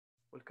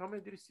Welcome, my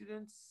dear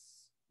students.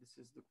 This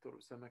is Dr.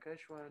 Usama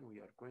Kashwan. We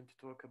are going to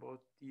talk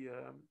about the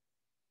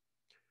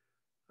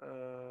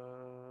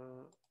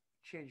uh,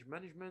 change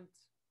management,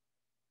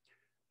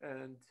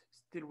 and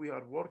still we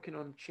are working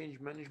on change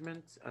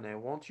management. And I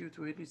want you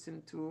to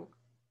listen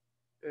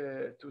uh,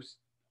 to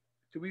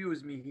to be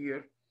with me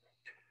here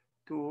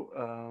to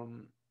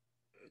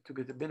to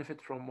get the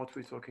benefit from what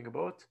we're talking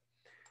about.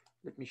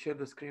 Let me share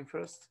the screen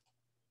first.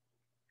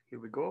 Here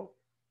we go,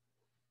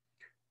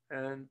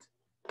 and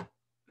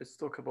let's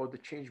talk about the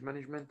change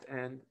management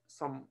and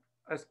some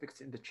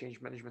aspects in the change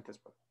management as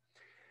well.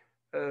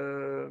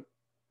 Uh,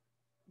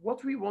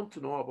 what we want to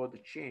know about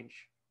the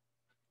change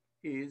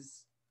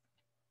is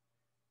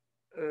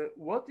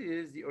what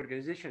is the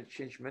organization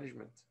change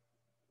management,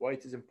 why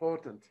it is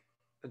important,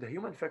 and the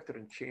human factor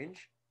in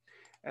change,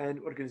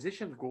 and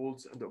organizational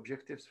goals and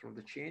objectives from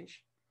the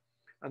change,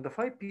 and the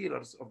five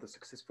pillars of the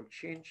successful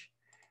change,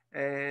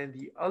 and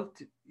the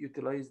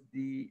utilize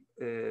the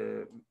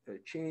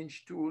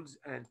change tools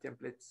and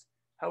templates,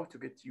 how to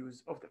get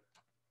use of them.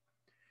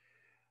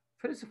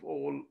 First of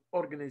all,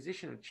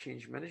 organizational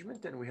change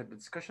management, and we had the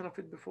discussion of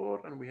it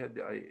before, and we had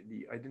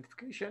the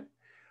identification.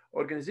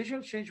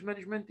 Organizational change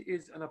management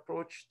is an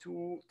approach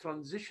to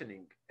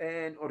transitioning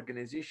an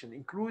organization,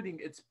 including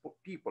its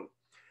people,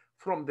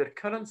 from their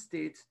current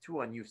state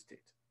to a new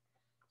state.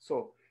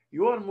 So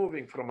you are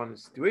moving from a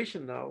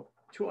situation now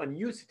to a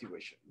new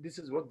situation. This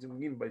is what we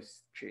mean by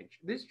change.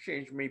 This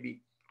change may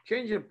be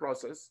change in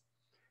process,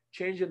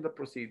 change in the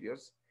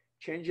procedures,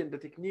 change in the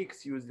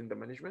techniques used in the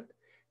management,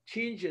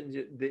 change in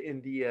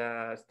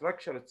the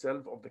structure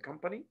itself of the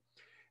company,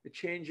 a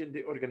change in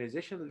the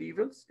organizational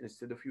levels.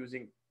 Instead of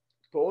using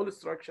tall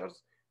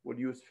structures, we'll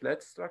use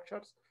flat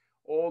structures.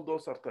 All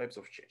those are types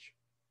of change.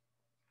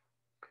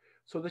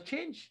 So the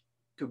change,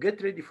 to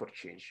get ready for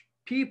change,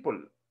 people,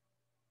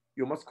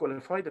 you must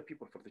qualify the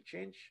people for the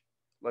change,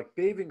 like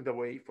paving the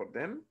way for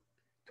them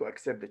to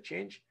accept the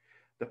change.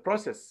 The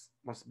process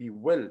must be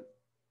well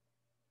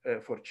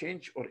for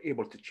change or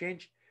able to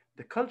change.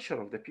 The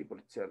culture of the people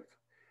itself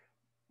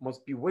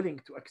must be willing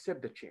to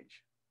accept the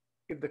change.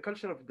 If the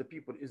culture of the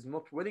people is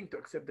not willing to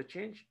accept the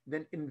change,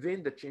 then in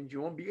vain the change,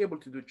 you won't be able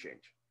to do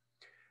change.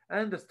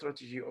 And the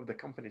strategy of the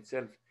company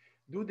itself,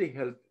 do they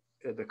help?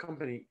 The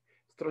company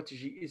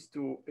strategy is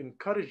to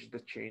encourage the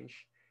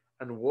change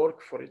and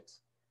work for it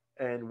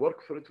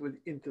with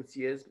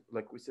enthusiasm,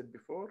 like we said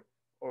before,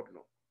 or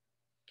no.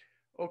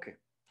 Okay.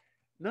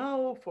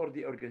 Now for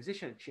the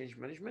organization change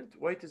management,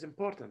 why it is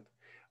important.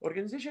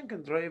 Organization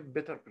can drive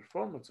better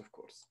performance, of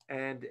course,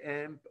 and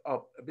amp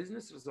up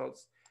business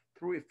results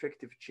through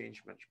effective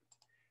change management.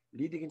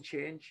 Leading in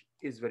change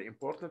is very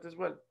important as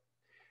well.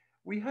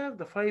 We have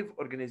the five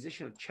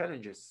organizational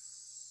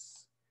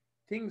challenges,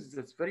 things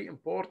that's very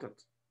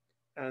important,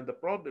 and the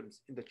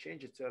problems in the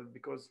change itself,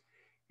 because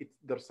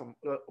there's some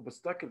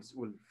obstacles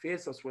will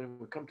face us when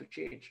we come to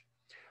change,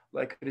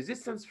 like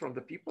resistance from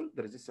the people,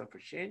 the resistance for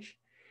change,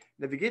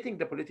 navigating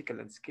the political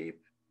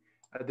landscape,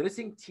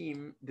 addressing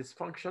team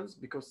dysfunctions,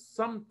 because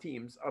some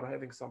teams are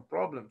having some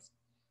problems.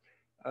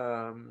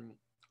 Um,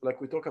 like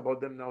we talk about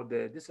them now,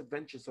 the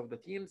disadvantages of the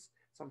teams.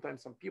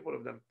 Sometimes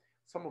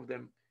some of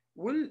them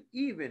will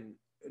even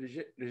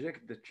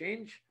reject the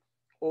change,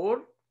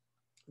 or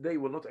they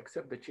will not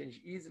accept the change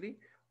easily,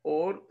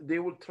 or they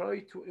will try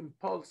to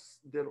impulse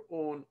their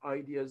own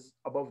ideas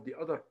above the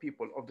other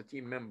people of the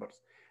team members.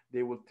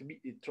 They will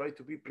try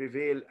to be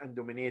prevail and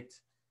dominate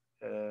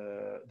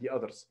the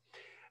others.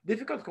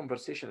 Difficult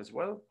conversation as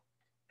well,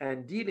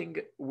 and dealing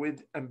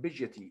with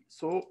ambiguity.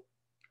 So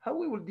how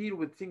we will deal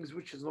with things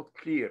which is not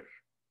clear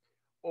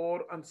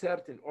or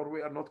uncertain, or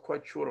we are not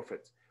quite sure of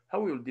it, how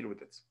we will deal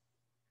with it.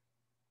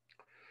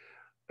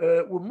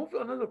 We'll move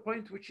to another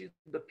point, which is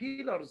the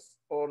pillars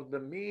or the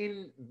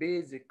main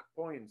basic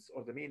points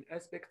or the main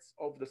aspects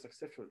of the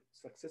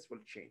successful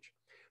change.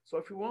 So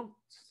if we want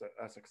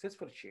a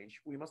successful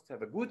change, we must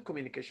have a good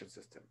communication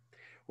system.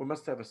 We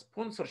must have a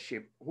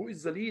sponsorship. Who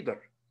is the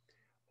leader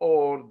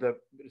or the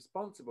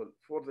responsible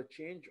for the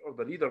change or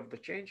the leader of the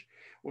change?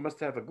 We must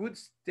have a good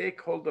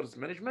stakeholders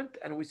management.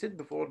 And we said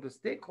before, the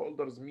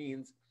stakeholders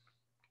means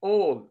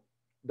all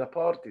the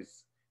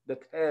parties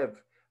that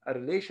have a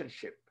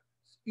relationship,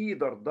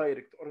 either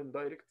direct or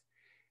indirect,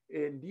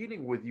 in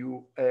dealing with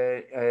you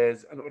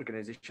as an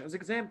organization. As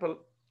example,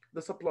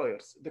 the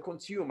suppliers, the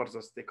consumers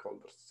are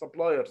stakeholders,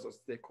 suppliers are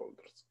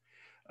stakeholders.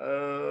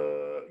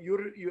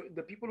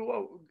 The people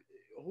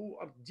who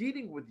are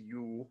dealing with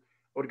you,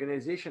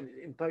 organization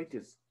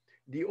entities,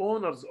 the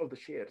owners of the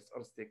shares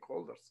are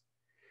stakeholders.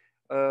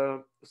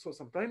 So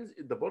sometimes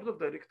the board of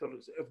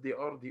directors, if they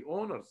are the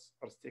owners,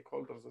 are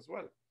stakeholders as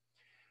well.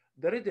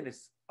 The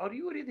readiness, are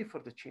you ready for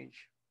the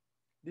change?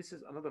 This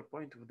is another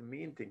point of the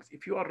main things.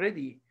 If you are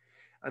ready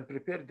and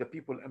prepare the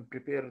people and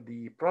prepare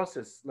the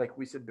process, like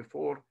we said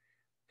before,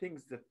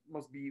 things that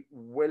must be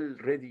well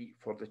ready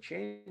for the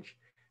change,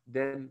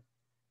 then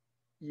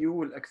you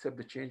will accept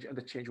the change and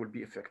the change will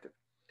be effective.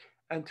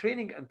 And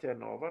training and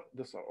turnover,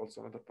 those are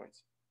also another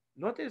points.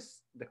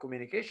 Notice the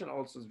communication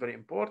also is very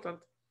important,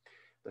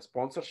 the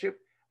sponsorship,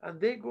 and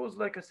they goes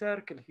like a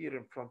circle here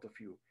in front of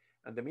you.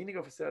 And the meaning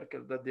of a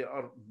circle that they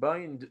are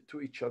bind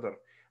to each other,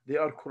 they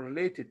are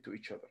correlated to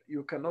each other.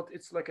 You cannot,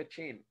 it's like a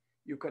chain.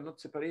 You cannot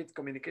separate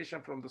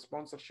communication from the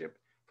sponsorship,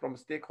 from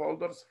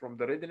stakeholders, from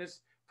the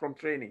readiness, from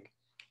training.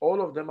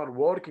 All of them are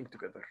working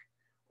together.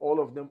 All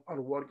of them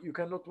are work. You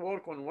cannot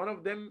work on one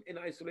of them in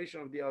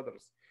isolation of the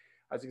others.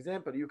 As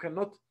example, you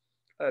cannot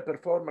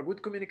perform a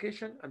good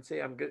communication and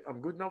say I'm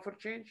good now for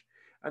change,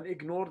 and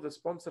ignore the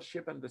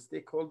sponsorship and the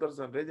stakeholders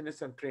and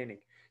readiness and training.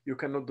 You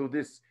cannot do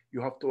this.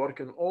 You have to work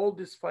on all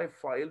these five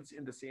files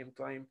in the same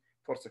time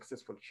for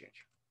successful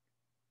change.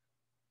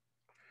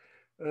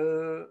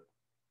 Uh,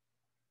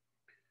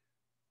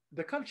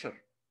 the culture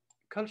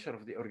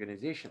of the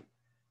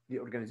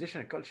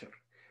organizational culture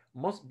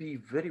must be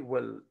very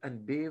well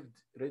and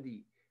paved,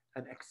 ready,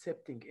 and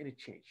accepting any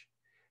change.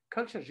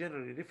 Culture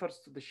generally refers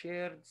to the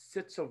shared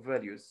sets of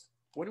values.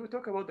 When we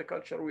talk about the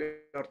culture, we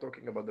are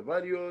talking about the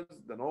values,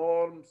 the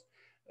norms,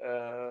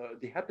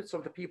 the habits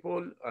of the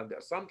people, and the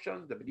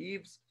assumptions, the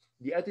beliefs,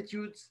 the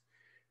attitudes,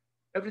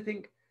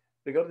 everything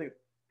regarding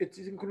it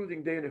is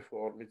including the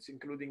uniform, it's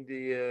including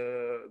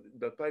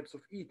the types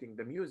of eating,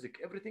 the music,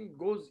 everything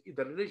goes in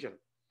the religion.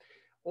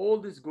 All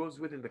this goes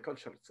within the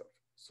culture itself.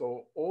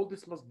 So all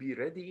this must be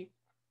ready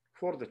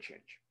for the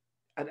change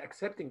and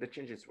accepting the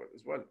change as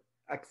well.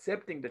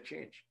 Accepting the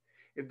change.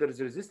 If there is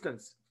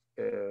resistance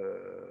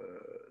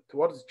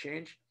towards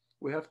change,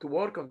 we have to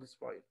work on this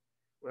file.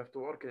 We have to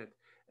work on it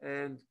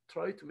and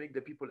try to make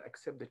the people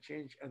accept the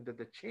change, and that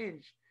the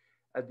change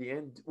at the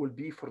end will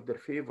be for their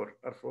favor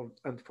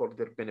and for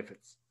their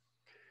benefits.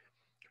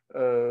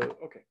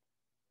 Okay.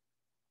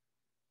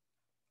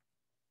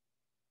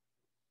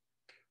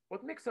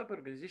 What makes up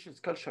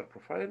organization's culture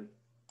profile?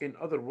 In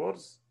other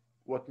words,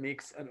 what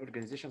makes an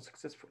organization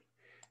successful?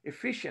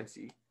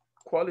 Efficiency,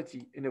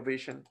 quality,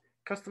 innovation,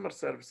 customer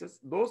services,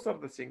 those are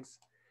the things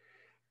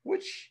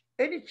which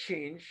any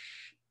change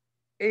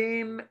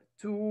aim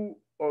to,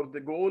 or the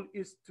goal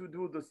is to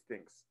do those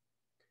things.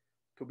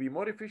 To be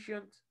more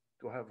efficient,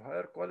 to have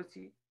higher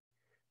quality,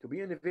 to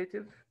be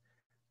innovative,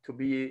 to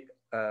be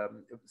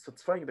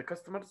satisfying the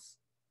customers,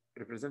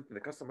 representing the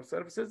customer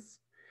services,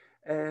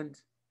 and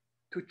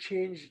to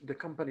change the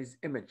company's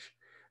image,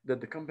 that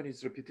the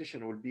company's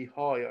reputation will be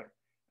higher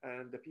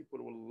and the people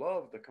will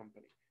love the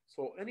company.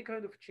 So any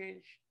kind of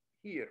change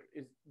here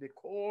is the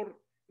core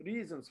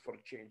reasons for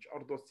change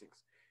are those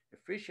things.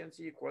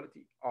 Efficiency,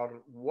 quality are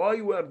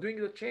why we are doing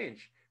the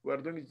change. We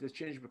are doing the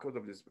change because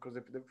of this, because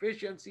of the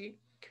efficiency,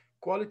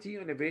 quality,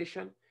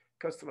 innovation,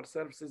 customer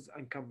services,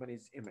 and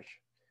company's image.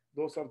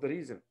 Those are the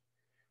reason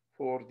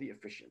for the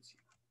efficiency.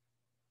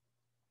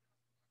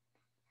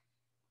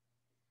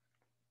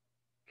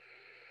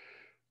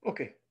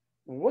 Okay,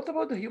 what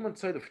about the human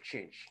side of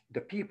change?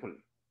 The people.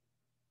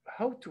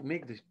 How to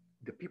make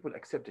the people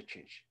accept the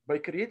change? By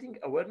creating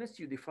awareness,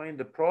 you define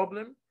the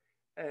problem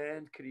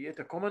and create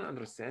a common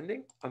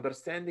understanding.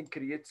 Understanding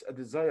creates a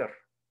desire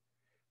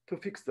to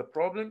fix the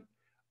problem.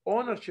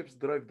 Ownerships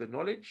drive the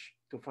knowledge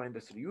to find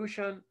a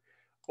solution.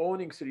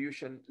 Owning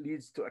solution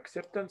leads to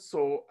acceptance.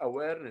 So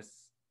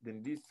awareness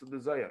then leads to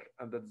desire,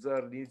 and the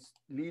desire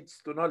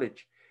leads to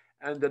knowledge,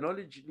 and the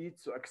knowledge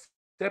leads to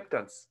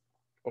acceptance.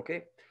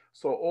 Okay,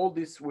 so all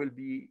this will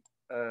be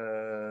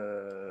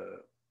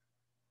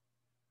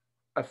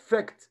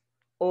affect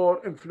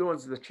or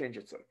influence the change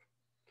itself.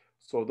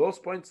 So those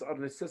points are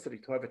necessary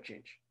to have a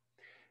change.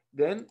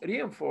 Then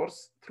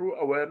reinforce through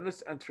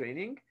awareness and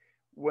training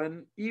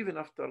when even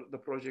after the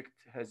project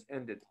has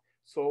ended.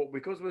 So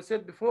because we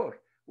said before,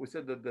 we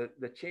said that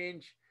the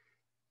change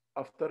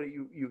after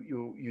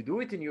you do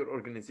it in your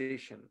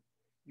organization,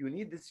 you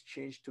need this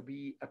change to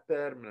be a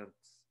permanent.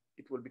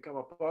 It will become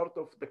a part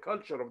of the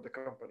culture of the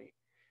company,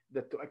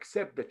 that to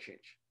accept the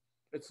change.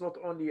 It's not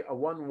only a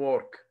one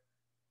work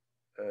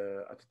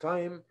at a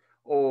time,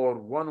 or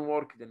one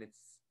work, then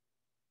it's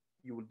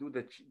you will do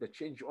the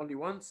change only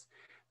once.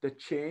 The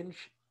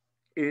change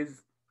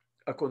is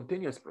a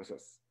continuous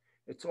process.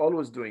 It's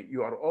always doing,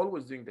 you are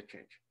always doing the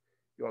change.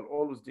 You are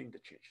always doing the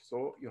change.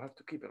 So you have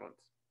to keep it on.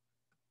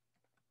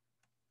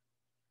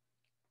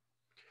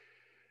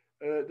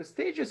 The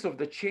stages of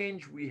the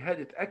change, we had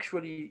it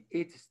actually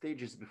 8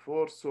 stages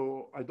before,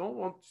 so I don't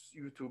want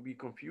you to be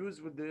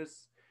confused with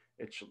this.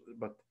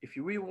 But if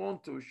we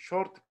want to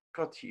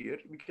shortcut here,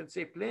 we can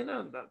say plan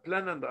and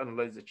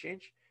analyze the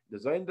change,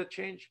 design the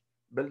change,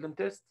 build and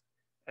test,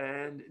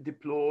 and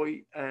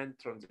deploy and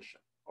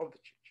transition of the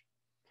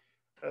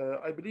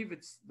change. I believe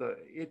it's the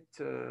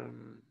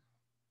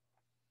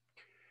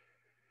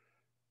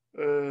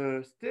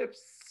 8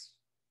 steps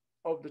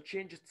of the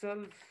change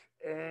itself,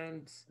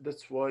 and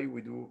that's why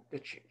we do the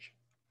change.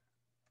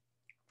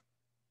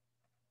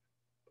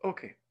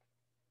 Okay,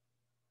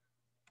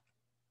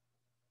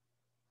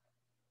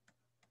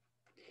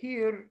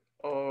 here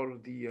are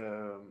the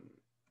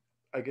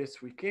I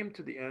guess we came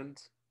to the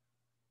end,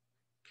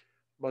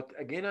 but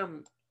again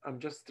I'm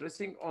just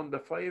stressing on the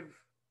five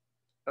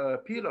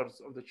pillars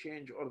of the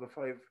change, or the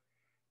five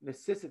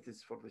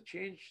necessities for the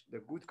change: the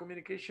good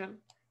communication,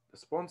 the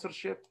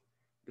sponsorship,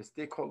 the the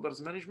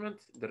stakeholders management,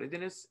 the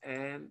readiness,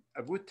 and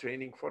a good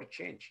training for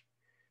change.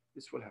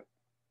 This will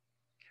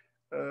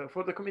help.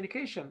 For the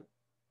communication,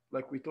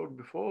 like we talked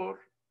before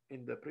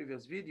in the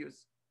previous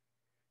videos,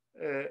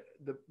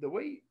 the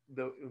way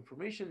the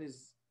information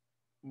is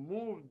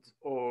moved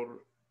or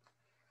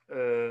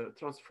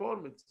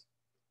transformed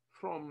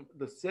from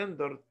the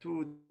sender to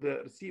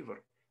the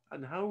receiver,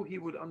 and how he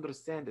would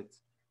understand it,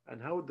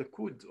 and how the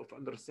code of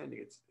understanding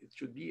it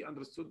should be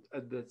understood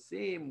at the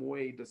same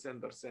way the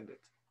sender sent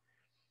it.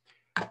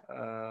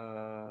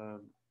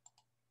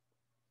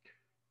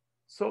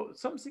 So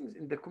some things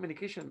in the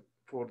communication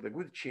for the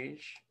good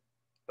change,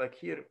 like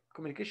here,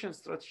 communication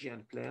strategy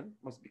and plan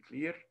must be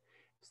clear.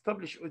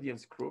 Establish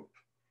audience group.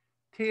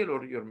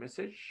 Tailor your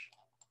message,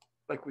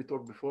 like we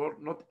talked before,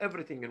 not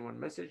everything in one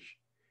message,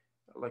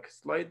 like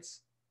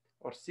slides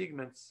or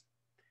segments.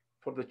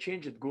 For the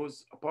change, it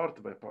goes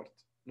part by part,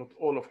 not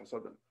all of a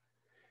sudden.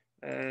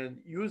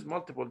 And use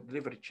multiple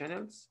delivery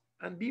channels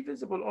and be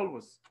visible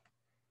always.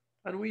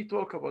 And we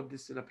talk about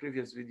this in a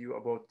previous video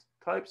about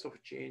types of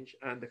change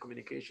and the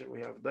communication. We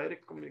have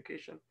direct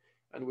communication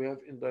and we have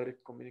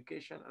indirect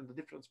communication and the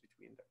difference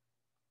between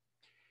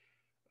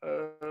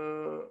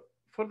them.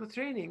 For the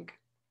training,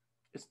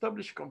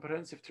 establish a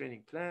comprehensive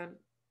training plan.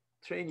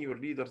 Train your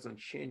leaders and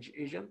change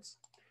agents.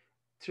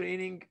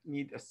 Training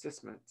need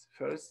assessment.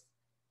 First,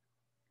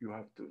 you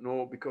have to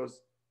know,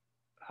 because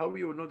how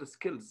you know the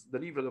skills, the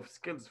level of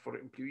skills for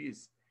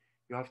employees,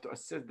 you have to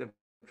assess them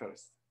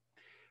first.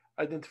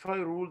 Identify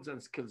rules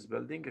and skills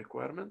building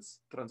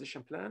requirements,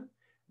 transition plan,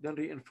 then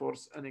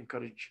reinforce and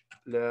encourage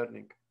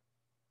learning.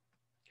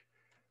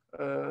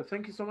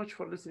 Thank you so much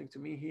for listening to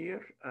me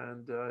here,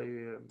 and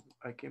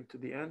I came to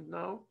the end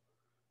now,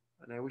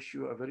 and I wish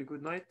you a very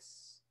good night.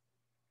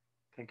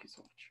 Thank you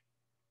so much.